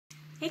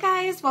Hey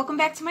guys, welcome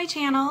back to my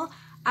channel.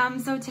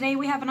 So today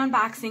we have an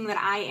unboxing that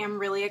I am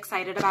really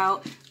excited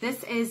about.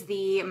 This is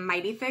the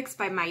Mighty Fix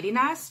by Mighty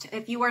Nest.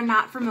 If you are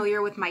not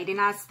familiar with Mighty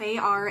Nest, they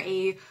are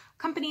a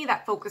company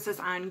that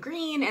focuses on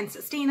green and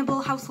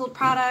sustainable household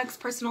products,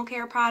 personal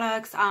care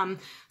products.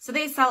 So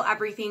they sell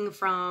everything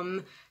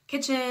from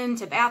kitchen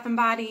to bath and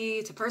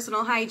body to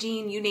personal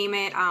hygiene, you name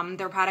it.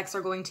 Their products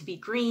are going to be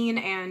green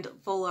and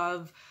full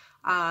of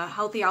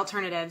healthy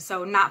alternatives,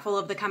 so not full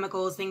of the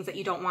chemicals, things that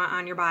you don't want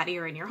on your body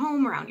or in your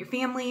home, around your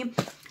family.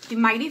 The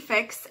Mighty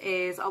Fix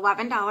is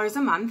 $11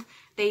 a month.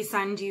 They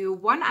send you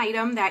one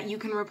item that you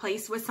can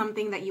replace with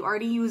something that you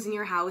already use in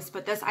your house,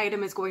 but this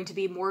item is going to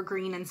be more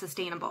green and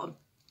sustainable.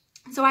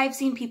 So I've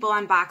seen people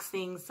unbox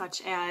things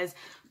such as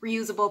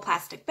reusable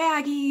plastic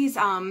baggies,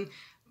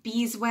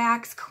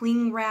 beeswax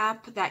cling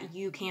wrap that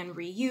you can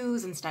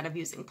reuse instead of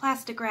using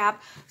plastic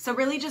wrap. So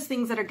really just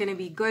things that are going to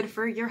be good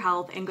for your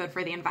health and good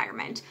for the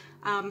environment.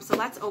 So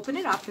let's open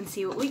it up and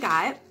see what we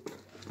got.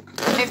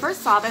 I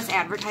first saw this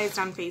advertised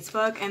on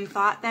Facebook and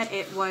thought that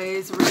it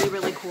was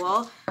really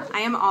cool. I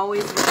am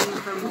always looking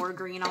for more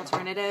green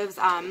alternatives,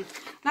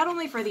 not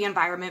only for the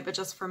environment, but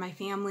just for my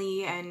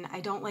family, and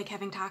I don't like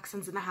having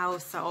toxins in the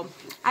house, so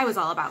I was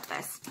all about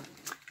this.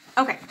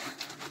 Okay.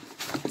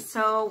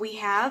 So we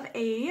have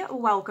a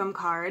welcome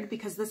card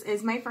because this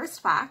is my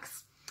first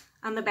box.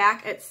 On the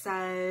back it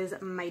says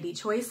Mighty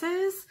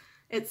Choices.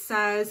 It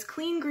says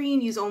clean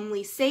green, use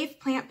only safe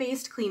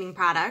plant-based cleaning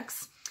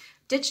products.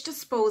 Ditch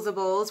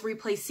disposables,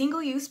 replace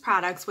single-use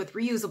products with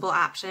reusable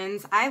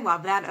options. I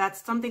love that.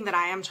 That's something that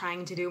I am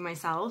trying to do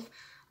myself.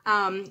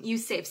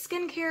 Use safe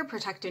skincare,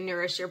 protect and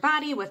nourish your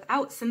body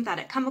without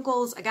synthetic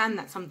chemicals. Again,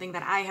 that's something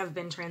that I have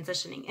been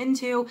transitioning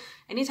into.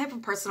 Any type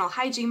of personal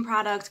hygiene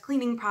product,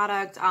 cleaning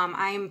product,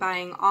 I am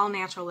buying all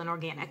natural and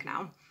organic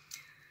now.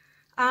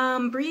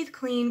 Breathe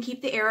clean,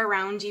 keep the air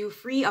around you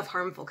free of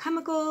harmful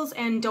chemicals,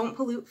 and don't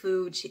pollute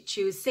food.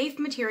 Choose safe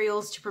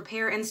materials to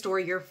prepare and store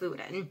your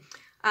food in.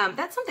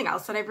 That's something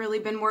else that I've really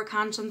been more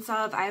conscious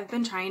of. I've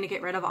been trying to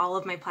get rid of all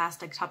of my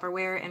plastic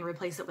Tupperware and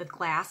replace it with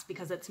glass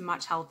because it's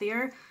much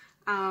healthier.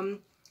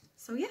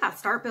 So yeah,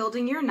 start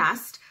building your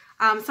nest.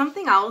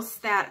 Something else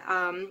that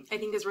I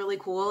think is really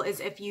cool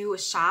is if you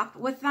shop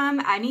with them,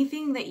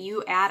 anything that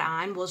you add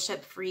on will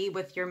ship free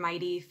with your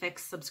Mighty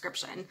Fix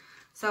subscription.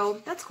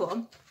 So that's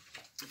cool.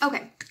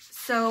 Okay,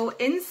 so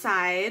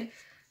inside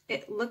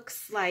it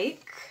looks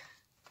like,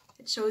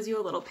 it shows you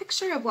a little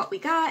picture of what we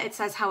got. It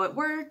says how it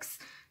works.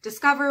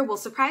 Discover will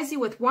surprise you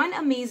with one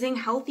amazing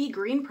healthy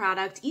green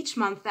product each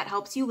month that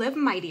helps you live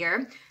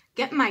mightier.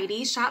 Get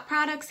Mighty, shop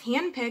products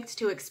handpicked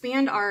to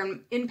expand our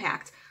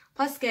impact.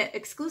 Plus get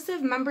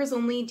exclusive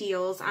members-only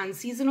deals on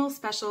seasonal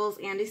specials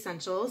and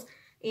essentials,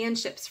 and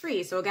ships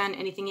free. So again,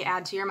 anything you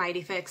add to your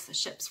Mighty Fix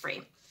ships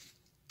free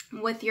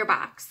with your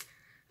box.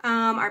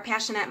 Our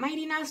passion at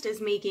Mighty Nest is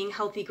making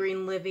healthy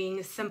green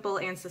living simple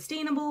and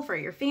sustainable for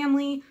your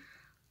family.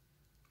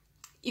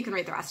 You can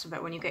read the rest of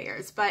it when you get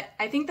yours, but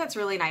I think that's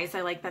really nice.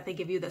 I like that they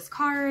give you this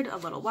card, a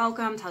little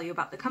welcome, tell you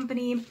about the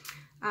company.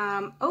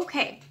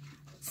 Okay.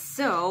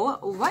 So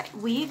what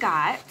we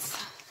got,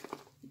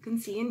 you can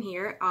see in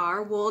here,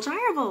 are wool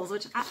dryer balls,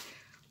 which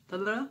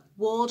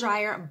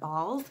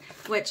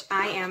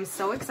I am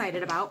so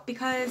excited about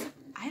because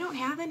I don't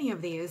have any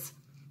of these.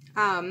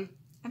 I've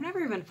never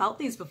even felt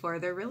these before.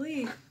 They're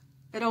really,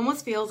 it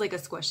almost feels like a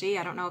squishy.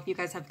 I don't know if you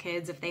guys have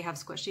kids, if they have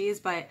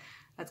squishies, but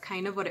that's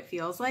kind of what it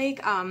feels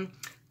like.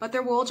 But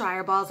they're wool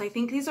dryer balls. I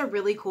think these are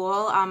really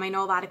cool. I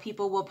know a lot of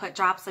people will put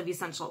drops of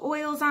essential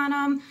oils on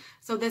them.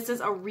 So this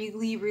is a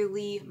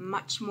really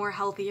much more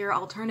healthier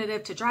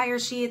alternative to dryer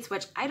sheets,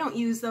 which I don't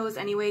use those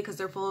anyway because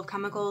they're full of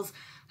chemicals.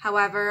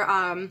 However,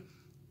 I'm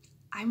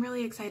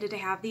really excited to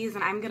have these,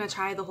 and I'm gonna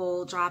try the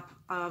whole drop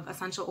of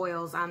essential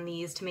oils on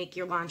these to make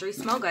your laundry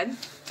smell good.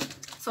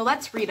 So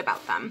let's read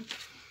about them.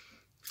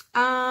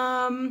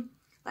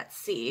 Let's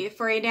see.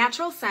 For a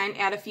natural scent,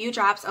 add a few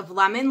drops of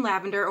lemon,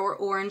 lavender, or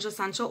orange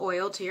essential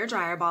oil to your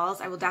dryer balls.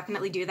 I will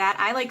definitely do that.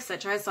 I like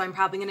citrus, so I'm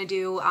probably going to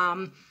do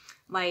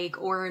like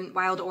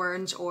wild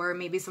orange or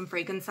maybe some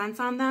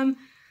frankincense on them.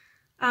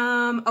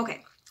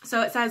 Okay,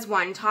 so it says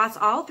 1, toss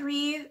all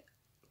three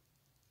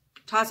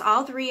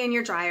in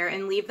your dryer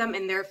and leave them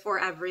in there for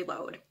every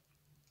load.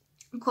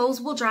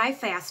 Clothes will dry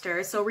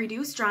faster, so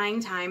reduce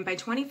drying time by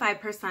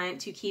 25%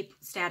 to keep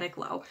static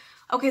low.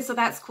 Okay, so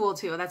that's cool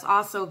too. That's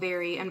also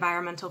very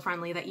environmental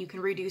friendly that you can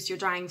reduce your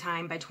drying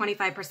time by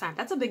 25%.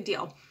 That's a big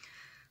deal.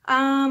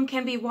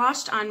 Can be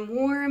washed on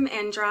warm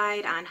and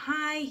dried on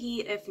high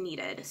heat if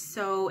needed.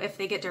 So if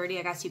they get dirty,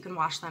 I guess you can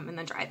wash them and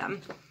then dry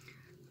them.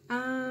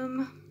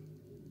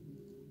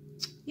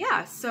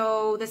 Yeah,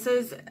 so this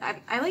is,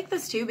 I like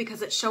this too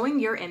because it's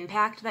showing your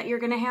impact that you're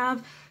gonna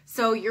have.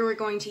 So you're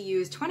going to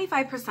use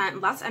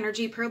 25% less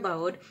energy per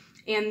load,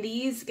 and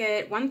these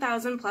get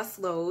 1,000 plus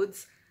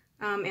loads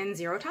and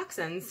 0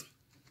 toxins.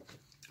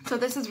 So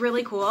this is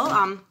really cool.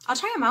 I'll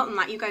try them out and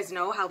let you guys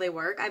know how they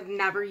work. I've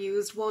never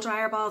used wool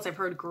dryer balls. I've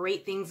heard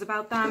great things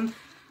about them.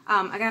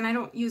 Again, I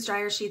don't use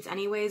dryer sheets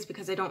anyways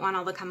because I don't want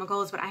all the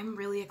chemicals, but I'm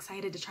really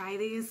excited to try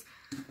these.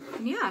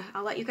 And yeah,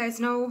 I'll let you guys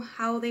know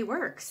how they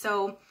work.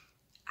 So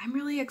I'm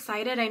really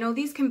excited. I know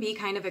these can be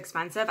kind of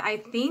expensive. I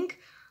think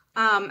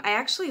I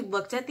actually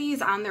looked at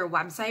these on their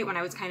website when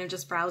I was kind of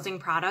just browsing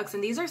products,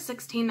 and these are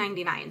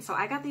 $16.99. So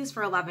I got these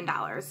for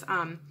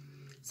 $11.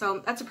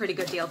 So that's a pretty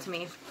good deal to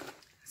me.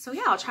 So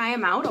yeah, I'll try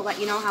them out. I'll let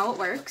you know how it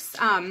works.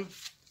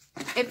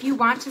 If you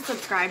want to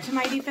subscribe to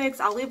Mighty Fix,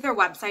 I'll leave their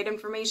website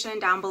information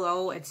down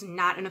below. It's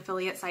not an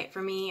affiliate site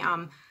for me.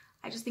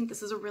 I just think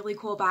this is a really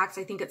cool box.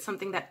 I think it's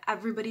something that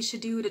everybody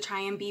should do to try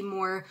and be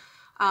more,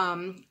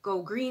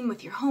 go green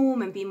with your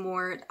home and be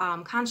more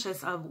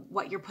conscious of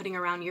what you're putting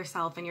around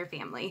yourself and your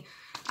family.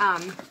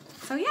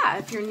 So yeah,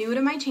 if you're new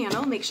to my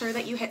channel, make sure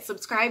that you hit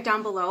subscribe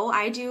down below.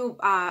 I do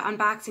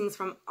unboxings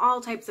from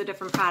all types of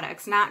different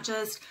products, not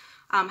just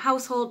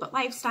household, but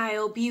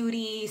lifestyle,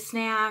 beauty,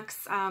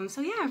 snacks.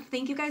 So yeah,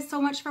 thank you guys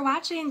so much for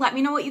watching. Let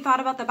me know what you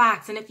thought about the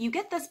box. And if you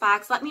get this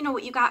box, let me know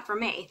what you got for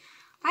me.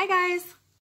 Bye guys.